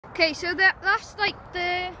Okay, so that's like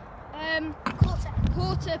the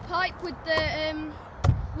quarter pipe with the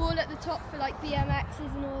wall at the top for like BMXs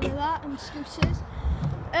and all of that, and scooters.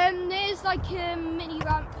 There's like a mini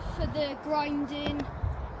ramp for the grinding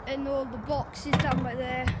and all the boxes down by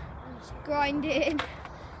there, grinding,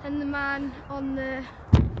 and the man on the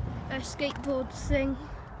skateboard thing.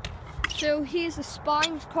 So here's the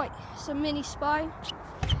spine, it's a mini spine,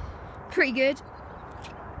 pretty good.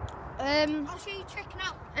 I'll show you a trick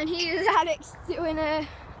now. And here's Alex doing a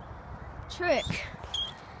trick.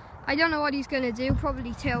 I don't know what he's going to do,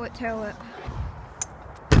 probably tail whip.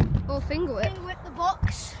 Or finger whip. Finger whip the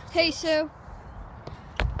box. Okay, so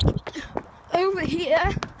over here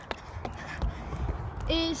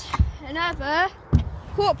is another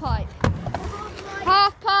quarter pipe.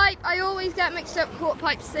 Half pipe, I always get mixed up quarter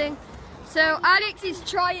pipes thing. So Alex is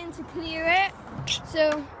trying to clear it.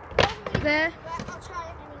 So there. I'll try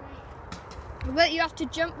it anyway. But you have to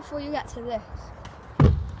jump before you get to this.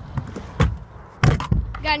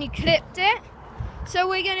 Again, you clipped it. So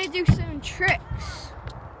we're going to do some tricks.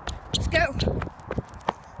 Let's go.